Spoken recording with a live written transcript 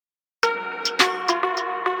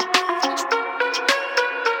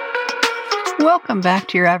Welcome back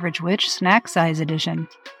to Your Average Witch Snack Size Edition.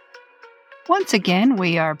 Once again,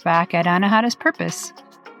 we are back at Anahata's Purpose.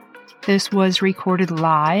 This was recorded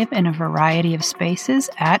live in a variety of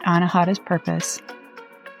spaces at Anahata's Purpose.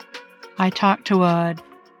 I talked to a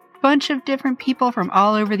bunch of different people from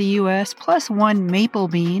all over the U.S., plus one maple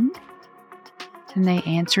bean, and they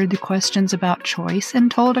answered the questions about choice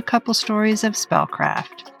and told a couple stories of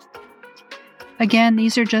spellcraft. Again,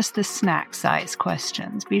 these are just the snack size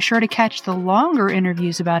questions. Be sure to catch the longer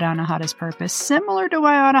interviews about Anahata's Purpose, similar to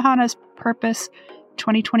Anahata's Purpose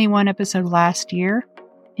 2021 episode last year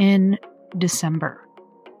in December.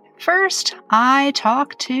 First, I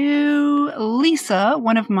talked to Lisa,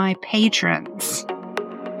 one of my patrons.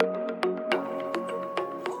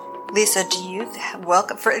 Lisa,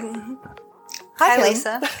 welcome for... Hi,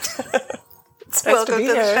 Lisa. It's nice Welcome to be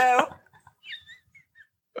to the here. show.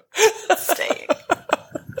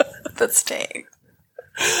 That's staying.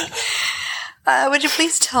 Would you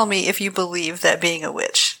please tell me if you believe that being a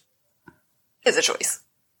witch is a choice?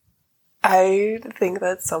 I think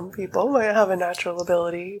that some people might have a natural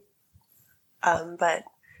ability, but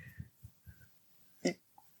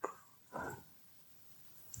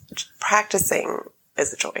practicing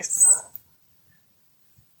is a choice.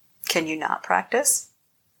 Can you not practice?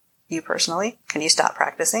 You personally? Can you stop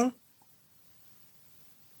practicing?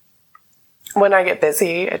 When I get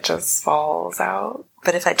busy, it just falls out.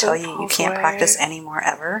 But if I tell you falls can't away. practice anymore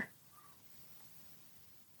ever,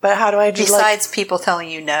 But how do I do besides people telling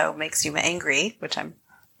you no makes you angry, which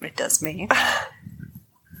it does me.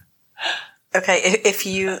 Okay, if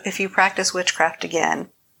you practice witchcraft again,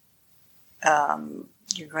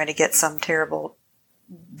 you're going to get some terrible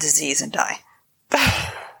disease and die.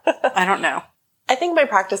 I don't know. I think my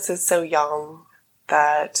practice is so young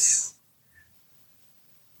that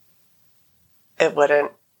it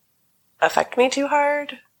wouldn't affect me too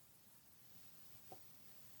hard.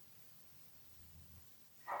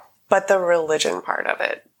 But the religion part of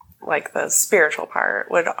it, like the spiritual part,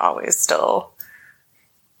 would always still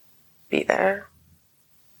be there.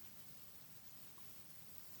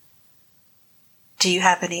 Do you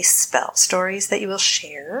have any spell stories that you will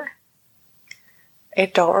share? I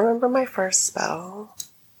don't remember my first spell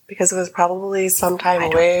because it was probably sometime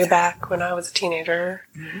way back when I was a teenager.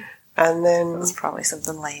 Mm-hmm. And then It was probably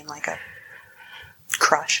something lame, like a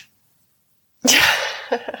crush.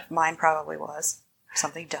 Mine probably was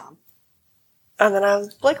something dumb. And then I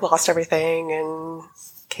lost everything and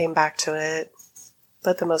came back to it.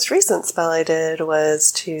 But the most recent spell I did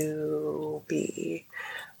was to be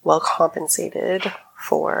well compensated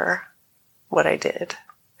for what I did.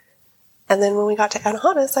 And then when we got to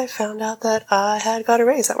Anahata's, I found out that I had got a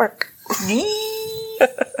raise at work.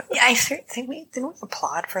 Yeah, I think didn't we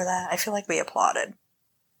applaud for that? I feel like we applauded.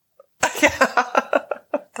 Yeah.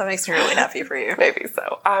 That makes me really happy for you. Maybe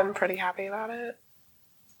so. I'm pretty happy about it.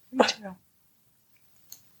 Me too.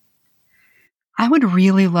 I would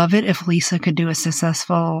really love it if Lisa could do a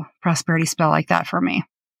successful prosperity spell like that for me.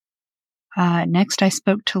 Next, I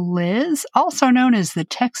spoke to Liz, also known as the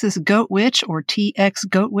Texas Goat Witch or TX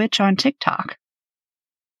Goat Witch on TikTok.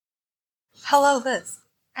 Hello, Liz.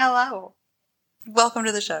 Hello. Welcome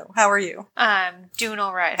to the show. How are you? I'm doing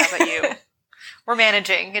all right. How about you? We're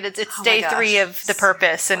managing. It's Oh day my gosh. 3 of the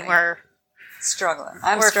purpose, and we're Struggling.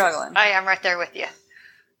 I'm struggling. I am right there with you.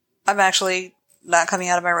 I'm actually not coming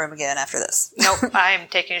out of my room again after this. Nope. I'm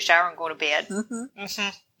taking a shower and going to bed.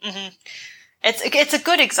 Mm-hmm. It's a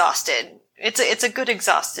good exhausted. It's a good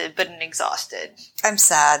exhausted, but an exhausted. I'm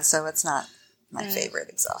sad, so it's not my favorite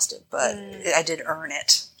exhausted, but I did earn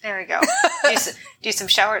it. There we go. do some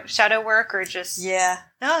shadow work or just Yeah.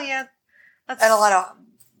 Oh yeah. That's And a lot of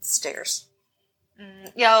stairs.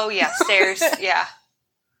 Oh yeah, stairs. Yeah.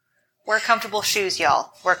 Wear comfortable shoes,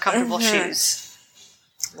 y'all. Wear comfortable shoes.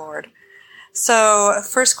 Lord. So,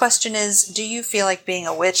 first question is, do you feel like being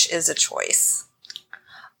a witch is a choice?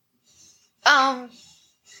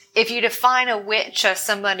 If you define a witch as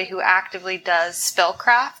somebody who actively does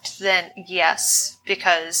spellcraft, then yes,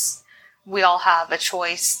 because we all have a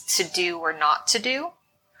choice to do or not to do.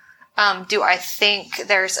 Do I think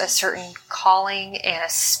there's a certain calling and a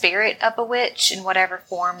spirit of a witch in whatever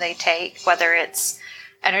form they take, whether it's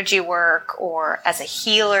energy work or as a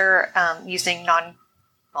healer, using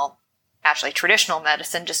traditional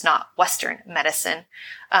medicine, just not Western medicine.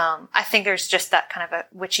 I think there's just that kind of a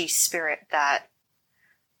witchy spirit that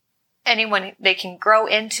anyone, they can grow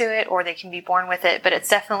into it or they can be born with it, but it's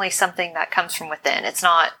definitely something that comes from within. It's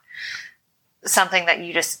not something that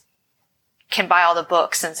you just can buy all the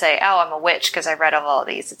books and say, oh, I'm a witch because I read all of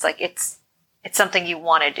these. It's like, it's something you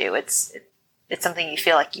want to do. It's something you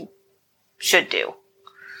feel like you should do.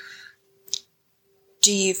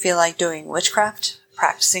 Do you feel like doing witchcraft,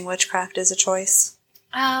 practicing witchcraft is a choice?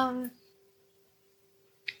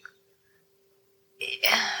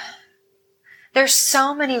 There's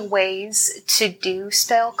so many ways to do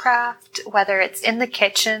spellcraft, whether it's in the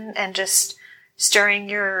kitchen and just stirring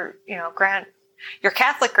your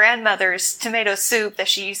Catholic grandmother's tomato soup that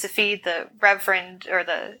she used to feed the reverend or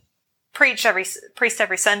the priest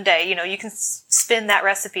every Sunday. You can spin that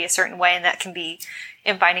recipe a certain way, and that can be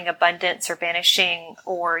inviting abundance or banishing,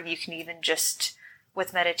 or you can even just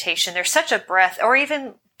with meditation. There's such a breadth, or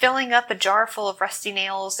even filling up a jar full of rusty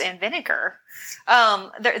nails and vinegar.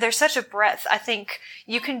 There's such a breadth. I think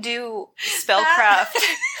you can do spellcraft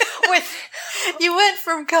with... You went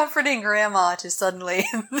from comforting grandma to suddenly...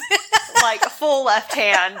 like a full left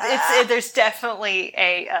hand. There's definitely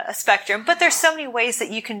a spectrum, but there's so many ways that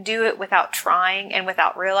you can do it without trying and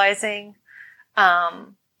without realizing.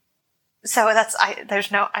 So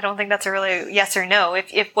I don't think that's a really yes or no.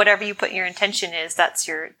 If whatever you put your intention is, that's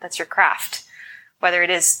your craft. Whether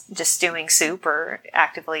it is just stewing soup or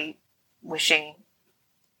actively wishing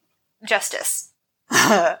justice.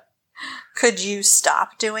 Could you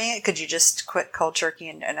stop doing it? Could you just quit cold turkey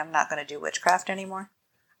and I'm not going to do witchcraft anymore?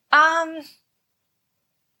 I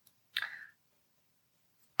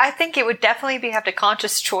think it would definitely have to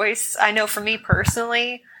conscious choice. I know for me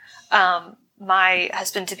personally, my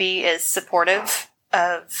husband-to-be is supportive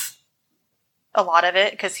of a lot of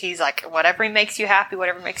it because he's like, whatever makes you happy,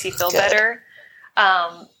 whatever makes you feel better.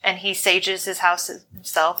 And he sages his house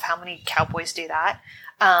himself. How many cowboys do that?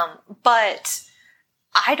 But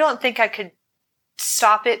I don't think I could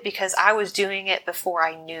stop it because I was doing it before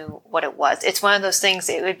I knew what it was. It's one of those things,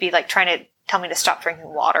 it would be like trying to tell me to stop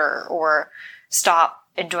drinking water or stop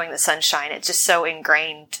enjoying the sunshine. It's just so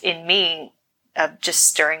ingrained in me of just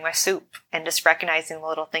stirring my soup and just recognizing the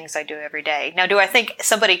little things I do every day. Now, do I think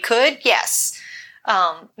somebody could? Yes.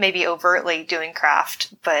 Maybe overtly doing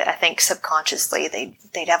craft, but I think subconsciously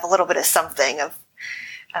they'd have a little bit of something of,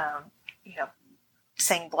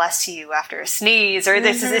 saying bless you after a sneeze or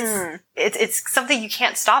this it's something you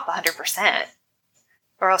can't stop 100%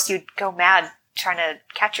 or else you'd go mad trying to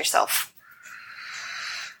catch yourself.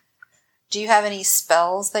 Do you have any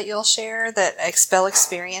spells that you'll share that spell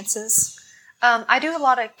experiences? I do a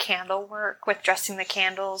lot of candle work with dressing the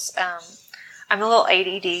candles. I'm a little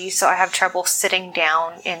ADD, so I have trouble sitting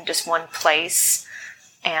down in just one place,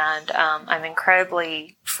 and I'm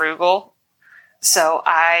incredibly frugal. So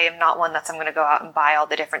I am not one I'm going to go out and buy all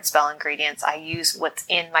the different spell ingredients. I use what's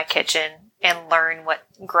in my kitchen and learn what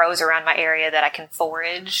grows around my area that I can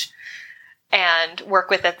forage and work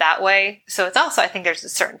with it that way. So it's also, I think there's a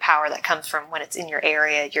certain power that comes from when it's in your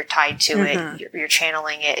area, you're tied to it, you're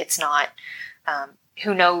channeling it. It's not,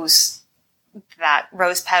 who knows that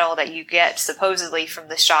rose petal that you get supposedly from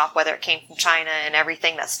the shop, whether it came from China and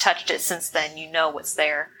everything that's touched it since then, what's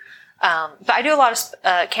there. But I do a lot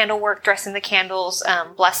of candle work, dressing the candles,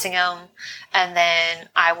 blessing them, and then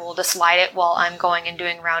I will just light it while I'm going and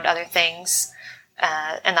doing around other things.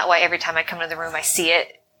 And that way, every time I come to the room, I see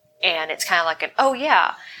it, and it's kind of like an, oh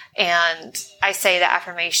yeah. And I say the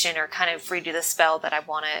affirmation or kind of redo the spell that I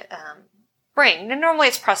want to bring. And normally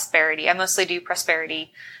it's prosperity. I mostly do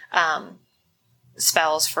prosperity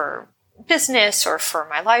spells for business or for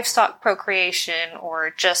my livestock procreation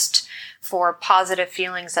or just for positive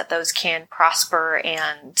feelings that those can prosper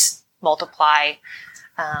and multiply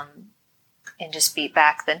and just beat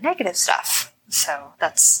back the negative stuff. So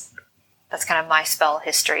that's kind of my spell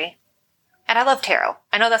history. And I love tarot.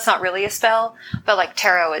 I know that's not really a spell, but like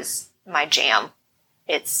tarot is my jam.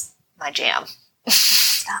 It's my jam.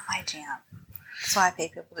 It's not my jam. That's why I pay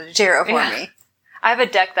people to do tarot for me. I have a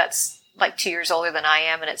deck that's like 2 years older than I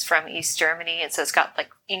am, and it's from East Germany, and so it's got like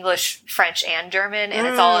English, French, and German, and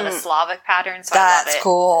it's all in a Slavic pattern, so I love it. That's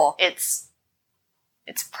cool. It's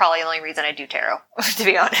probably the only reason I do tarot, to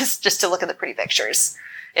be honest, just to look at the pretty pictures,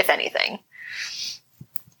 if anything.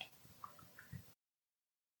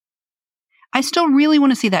 I still really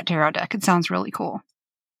want to see that tarot deck. It sounds really cool.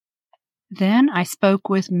 Then I spoke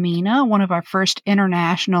with Mina, one of our first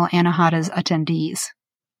international Anahata's attendees.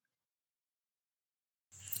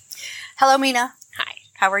 Hello, Mina. Hi.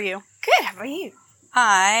 How are you? Good. How are you?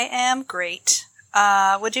 I am great.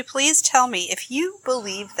 Would you please tell me if you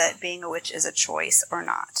believe that being a witch is a choice or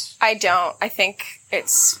not? I don't. I think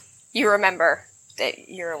you remember that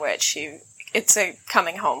you're a witch. It's a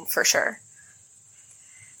coming home for sure.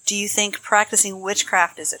 Do you think practicing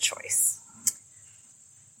witchcraft is a choice?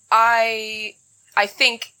 I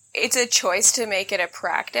think it's a choice to make it a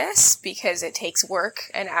practice because it takes work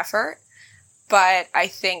and effort. But I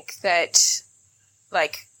think that,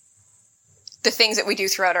 like, the things that we do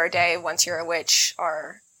throughout our day once you're a witch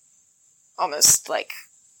are almost like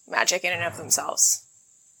magic in and of themselves.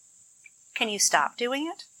 Can you stop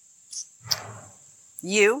doing it?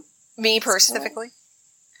 You? Me personally? Specifically?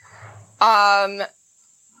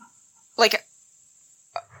 Like,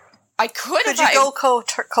 I could Could if you I... go cold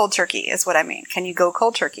turkey is what I mean. Can you go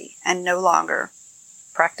cold turkey and no longer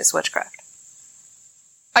practice witchcraft?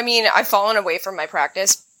 I mean, I've fallen away from my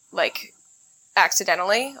practice, like,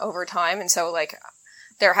 accidentally over time, and so, like,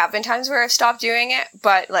 there have been times where I've stopped doing it,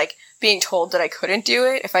 but, like, being told that I couldn't do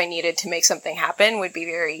it if I needed to make something happen would be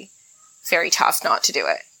very, very tough not to do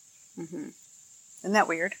it. Mm-hmm. Isn't that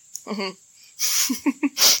weird? Mm-hmm.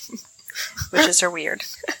 Witches are weird.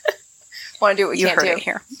 Want to do what you can't heard do. It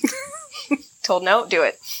here. Told no, do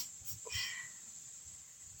it.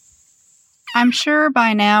 I'm sure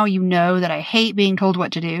by now you know that I hate being told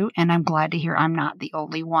what to do, and I'm glad to hear I'm not the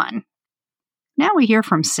only one. Now we hear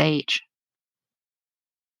from Sage.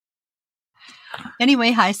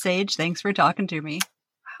 Anyway, hi Sage, thanks for talking to me.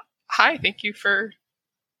 Hi, thank you for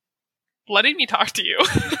letting me talk to you.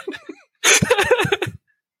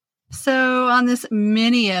 So, on this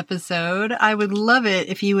mini episode, I would love it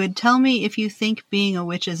if you would tell me if you think being a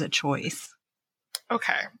witch is a choice.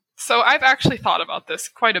 Okay, so I've actually thought about this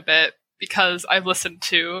quite a bit because I've listened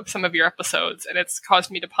to some of your episodes and it's caused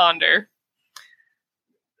me to ponder.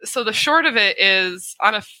 So the short of it is,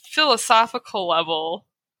 on a philosophical level,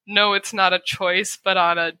 no, it's not a choice, but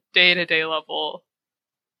on a day-to-day level,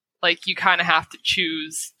 like, you kind of have to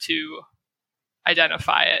choose to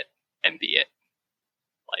identify it and be it,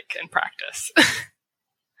 like, in practice.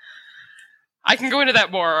 I can go into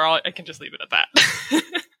that more, or I can just leave it at that.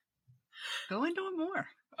 Go into it more.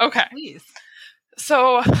 Okay. Please.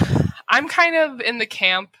 So, I'm kind of in the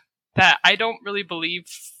camp that I don't really believe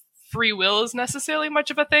free will is necessarily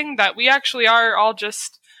much of a thing, that we actually are all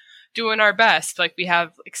just doing our best. Like, we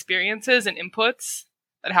have experiences and inputs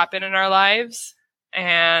that happen in our lives,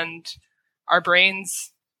 and our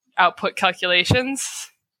brains output calculations,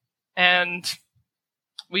 and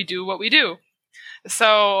we do what we do.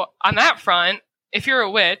 So, on that front, if you're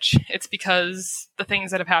a witch, it's because the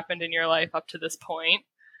things that have happened in your life up to this point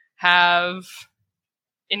have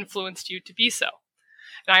influenced you to be so.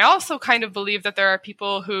 And I also kind of believe that there are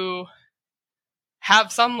people who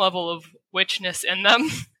have some level of witchness in them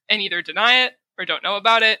and either deny it or don't know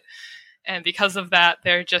about it. And because of that,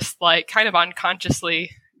 they're just, like, kind of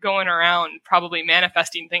unconsciously going around probably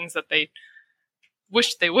manifesting things that they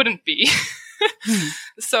wish they wouldn't be.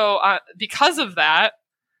 So because of that,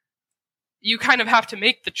 you kind of have to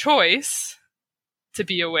make the choice to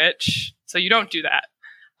be a witch, so you don't do that.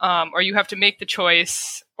 Or you have to make the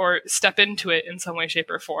choice or step into it in some way, shape,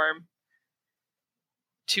 or form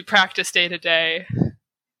to practice day to day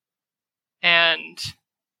and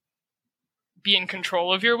be in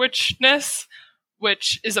control of your witchness,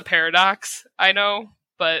 which is a paradox, I know,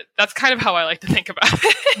 but that's kind of how I like to think about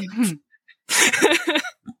it.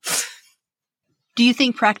 Do you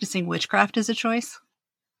think practicing witchcraft is a choice?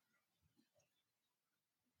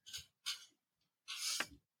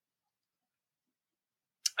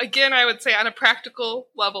 Again, I would say on a practical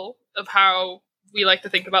level of how we like to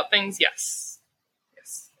think about things, yes.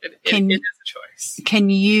 Yes, it is a choice. Can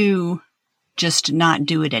you just not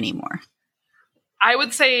do it anymore? I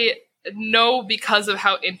would say no, because of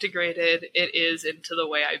how integrated it is into the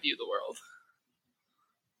way I view the world.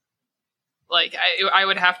 Like, I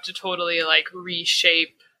would have to totally, like,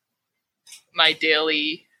 reshape my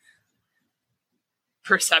daily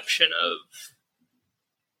perception of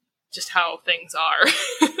just how things are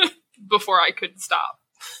before I could stop.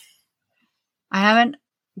 I haven't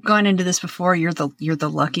gone into this before. You're the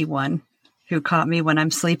lucky one who caught me when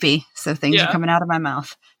I'm sleepy, so things are coming out of my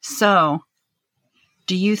mouth. So,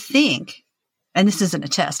 do you think, and this isn't a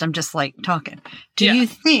test, I'm just, like, talking. Do you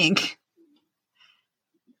think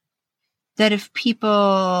that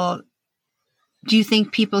do you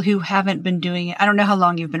think people who haven't been doing it, I don't know how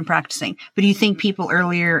long you've been practicing, but do you think people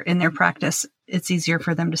earlier in their practice, it's easier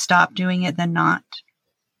for them to stop doing it than not?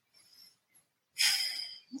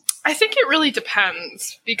 I think it really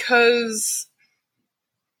depends, because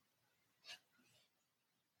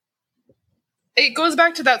it goes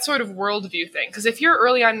back to that sort of worldview thing. Because if you're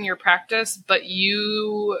early on in your practice, but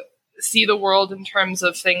you see the world in terms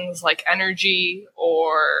of things like energy,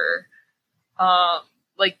 or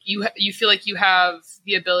like you feel like you have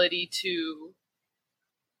the ability to,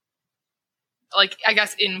 like, I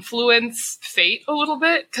guess, influence fate a little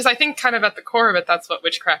bit. Because I think kind of at the core of it, that's what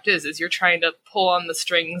witchcraft is you're trying to pull on the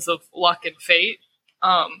strings of luck and fate.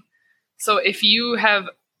 So if you have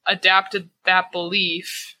adapted that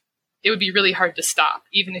belief it would be really hard to stop,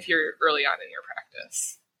 even if you're early on in your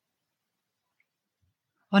practice.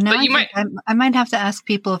 Well, now But I might have to ask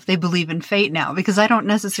people if they believe in fate now, because I don't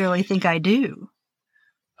necessarily think I do.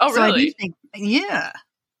 Oh, So really? I do think, yeah.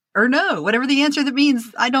 Or no, whatever the answer that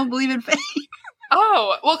means, I don't believe in fate.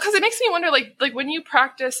 Oh, well, because it makes me wonder, like when you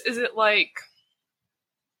practice, is it like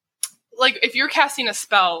if you're casting a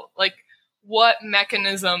spell, like what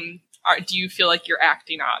mechanism do you feel like you're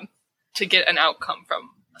acting on to get an outcome from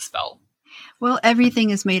a spell? Well, everything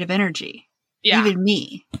is made of energy, even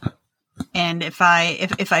me. And if I,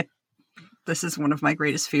 this is one of my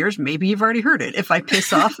greatest fears. Maybe you've already heard it. If I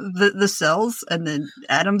piss off the cells and the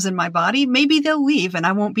atoms in my body, maybe they'll leave and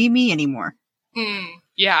I won't be me anymore.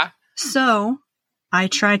 Yeah. So I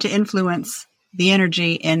try to influence the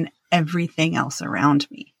energy in everything else around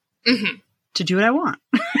me to do what I want.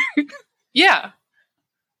 Yeah.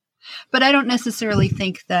 But I don't necessarily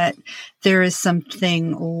think that there is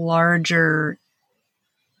something larger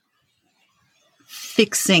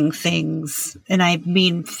fixing things. And I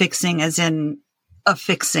mean fixing as in a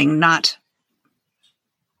fixing, not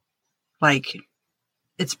like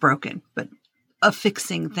it's broken, but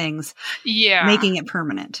affixing things. Yeah. Making it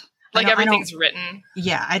permanent. Like everything's written.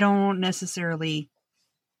 Yeah, I don't necessarily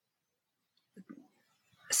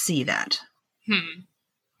see that.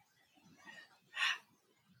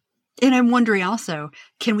 And I'm wondering also,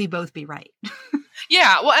 can we both be right?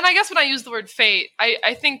 Yeah, well, and I guess when I use the word fate,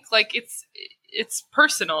 I think like it's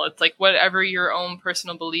personal. It's like whatever your own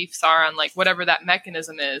personal beliefs are on like whatever that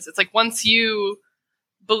mechanism is. It's like once you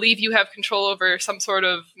believe you have control over some sort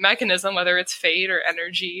of mechanism, whether it's fate or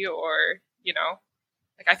energy or, you know,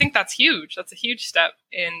 like I think that's huge. That's a huge step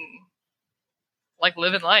in like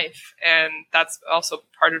living life. And that's also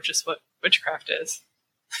part of just what witchcraft is.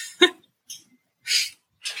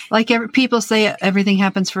 Like people say everything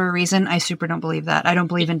happens for a reason. I super don't believe that. I don't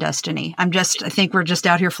believe in destiny. I think we're just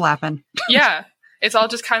out here flapping. Yeah. It's all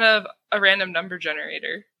just kind of a random number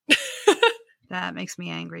generator. That makes me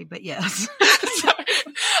angry, but yes. Sorry.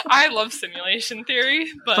 I love simulation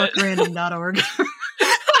theory, but fuckrandom.org.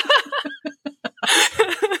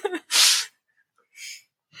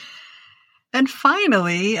 And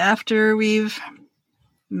finally, after we've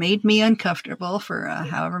made me uncomfortable for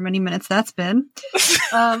however many minutes that's been.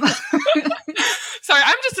 Sorry,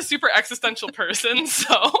 I'm just a super existential person,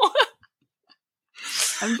 so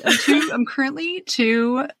I'm currently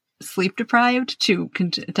too sleep deprived to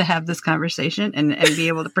have this conversation and be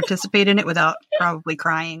able to participate in it without probably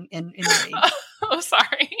crying in rage. Oh,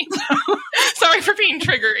 sorry. Sorry for being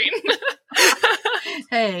triggering.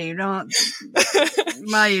 Hey, don't.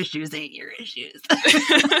 My issues ain't your issues.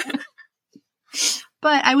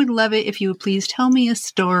 But I would love it if you would please tell me a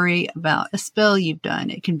story about a spell you've done.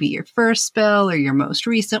 It can be your first spell or your most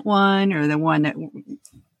recent one or the one that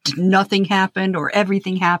nothing happened or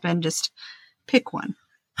everything happened. Just pick one.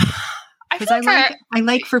 Because I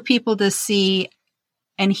like for people to see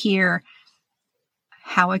and hear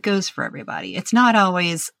how it goes for everybody. It's not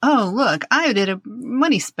always, oh, look, I did a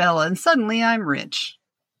money spell and suddenly I'm rich.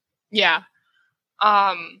 Yeah.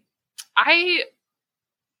 I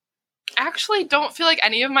actually don't feel like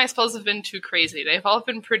any of my spells have been too crazy. They've all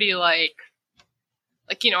been pretty like,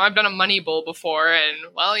 you know, I've done a money bowl before and,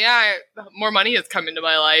 well, yeah, more money has come into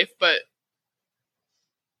my life, but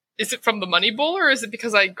is it from the money bowl or is it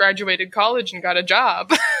because I graduated college and got a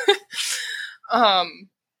job?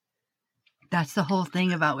 That's the whole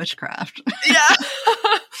thing about witchcraft. Yeah.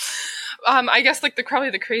 I guess like probably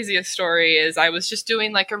the craziest story is I was just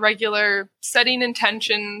doing like a regular setting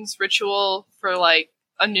intentions ritual for like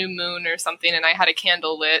a new moon or something, and I had a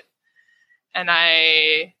candle lit and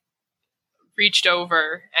I reached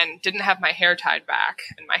over and didn't have my hair tied back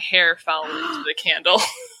and my hair fell into the candle.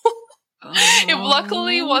 It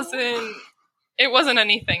luckily wasn't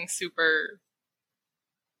anything super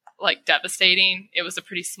like devastating. It was a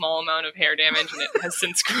pretty small amount of hair damage and it has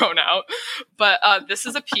since grown out. But this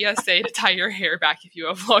is a PSA to tie your hair back if you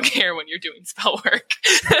have long hair when you're doing spell work.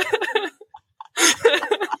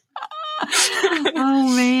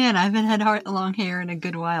 Oh man, I haven't had long hair in a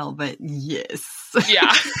good while, but yes.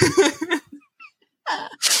 Yeah.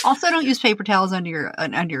 Also, don't use paper towels under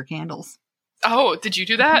your candles. Oh, did you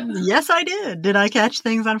do that? Yes, I did. Did I catch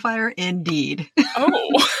things on fire? Indeed.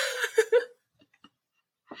 Oh.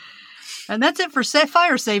 And that's it for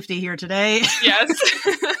fire safety here today. Yes.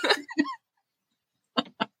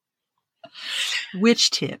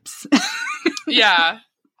 Witch tips. Yeah.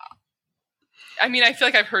 I mean, I feel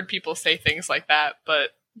like I've heard people say things like that, but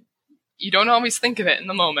you don't always think of it in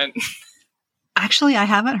the moment. Actually, I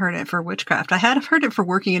haven't heard it for witchcraft. I had heard it for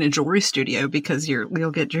working in a jewelry studio because you'll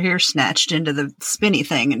get your hair snatched into the spinny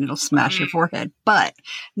thing and it'll smash your forehead, but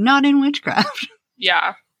not in witchcraft.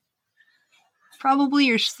 Yeah. Probably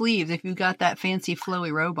your sleeves if you've got that fancy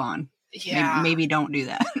flowy robe on. Yeah. Maybe don't do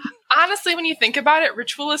that. Honestly, when you think about it,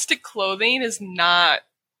 ritualistic clothing is not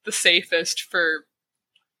the safest for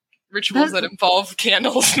rituals that involve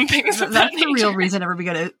candles and things of that nature. That's the real reason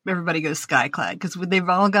everybody goes skyclad, because they've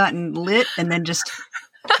all gotten lit and then just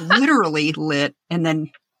literally lit and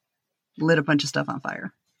then lit a bunch of stuff on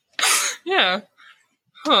fire. Yeah.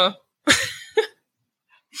 Huh.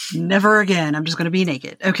 Never again. I'm just going to be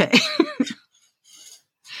naked. Okay.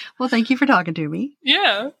 Well, thank you for talking to me.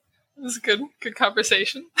 Yeah. It was a good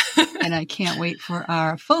conversation. And I can't wait for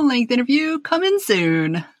our full-length interview coming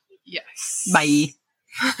soon. Yes. Bye.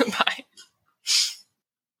 Bye.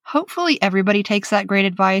 Hopefully everybody takes that great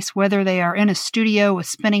advice, whether they are in a studio with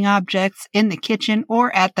spinning objects, in the kitchen,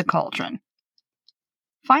 or at the cauldron.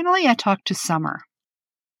 Finally, I talked to Summer.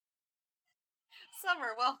 Summer,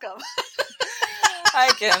 welcome.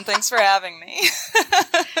 Hi, Kim. Thanks for having me.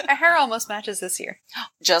 Our hair almost matches this year.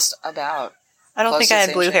 Just about. I don't Close think to I the had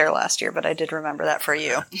same blue shade. hair last year, but I did remember that for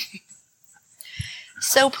you.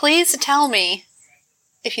 So please tell me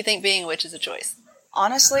if you think being a witch is a choice.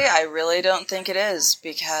 Honestly, I really don't think it is,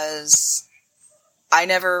 because I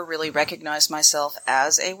never really recognized myself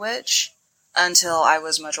as a witch until I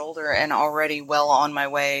was much older and already well on my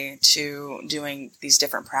way to doing these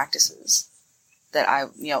different practices. That I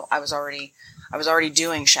was already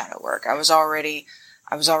doing shadow work. I was already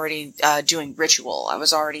doing ritual. I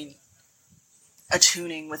was already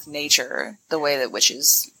attuning with nature the way that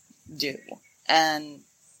witches do. And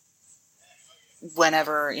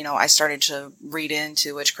whenever, I started to read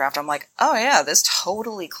into witchcraft, I'm like, oh yeah, this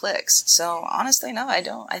totally clicks. So honestly, no, I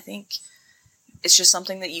don't. I think it's just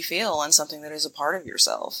something that you feel and something that is a part of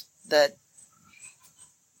yourself that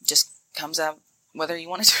just comes out whether you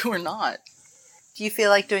want to do or not. Do you feel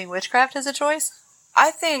like doing witchcraft is a choice?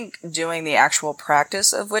 I think doing the actual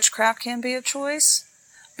practice of witchcraft can be a choice,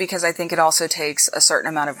 because I think it also takes a certain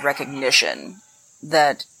amount of recognition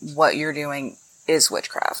that what you're doing is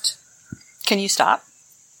witchcraft. Can you stop?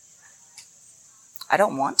 I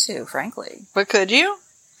don't want to, frankly. But could you?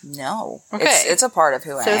 No. Okay. It's a part of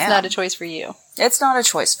who I am. So it's not a choice for you. It's not a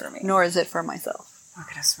choice for me. Nor is it for myself.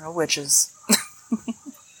 Look at us, real witches.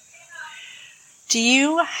 Do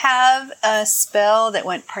you have a spell that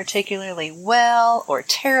went particularly well, or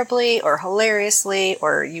terribly, or hilariously,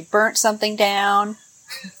 or you burnt something down?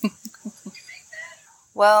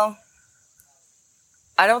 Well,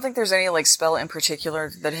 I don't think there's any spell in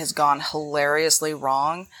particular that has gone hilariously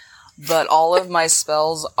wrong, but all of my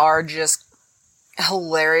spells are just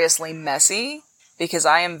hilariously messy, because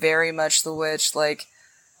I am very much the witch.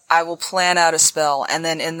 I will plan out a spell, and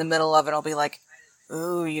then in the middle of it I'll be like,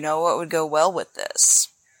 ooh, you know what would go well with this?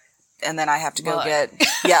 And then I have to go get,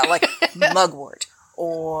 mugwort.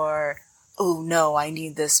 Or, oh no, I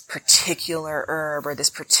need this particular herb or this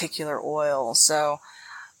particular oil. So,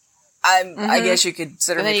 I guess you could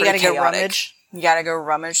consider me pretty chaotic. Go rummage. You gotta go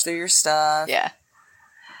rummage through your stuff. Yeah.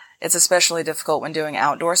 It's especially difficult when doing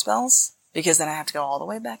outdoor spells, because then I have to go all the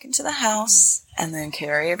way back into the house and then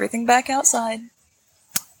carry everything back outside.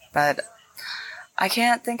 But I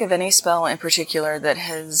can't think of any spell in particular that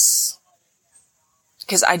has...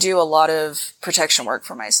 Because I do a lot of protection work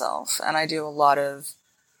for myself, and I do a lot of,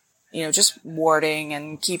 just warding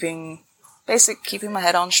and keeping my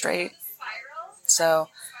head on straight. So,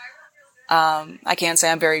 I can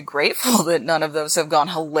say I'm very grateful that none of those have gone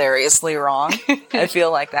hilariously wrong. I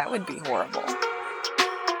feel like that would be horrible.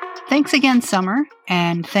 Thanks again, Summer,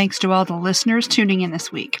 and thanks to all the listeners tuning in this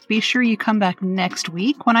week. Be sure you come back next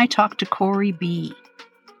week when I talk to Corey B.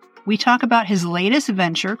 We talk about his latest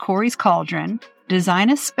venture, Corey's Cauldron, design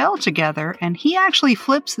a spell together, and he actually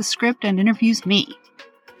flips the script and interviews me.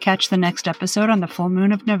 Catch the next episode on the full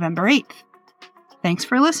moon of November 8th. Thanks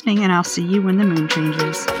for listening, and I'll see you when the moon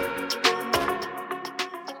changes.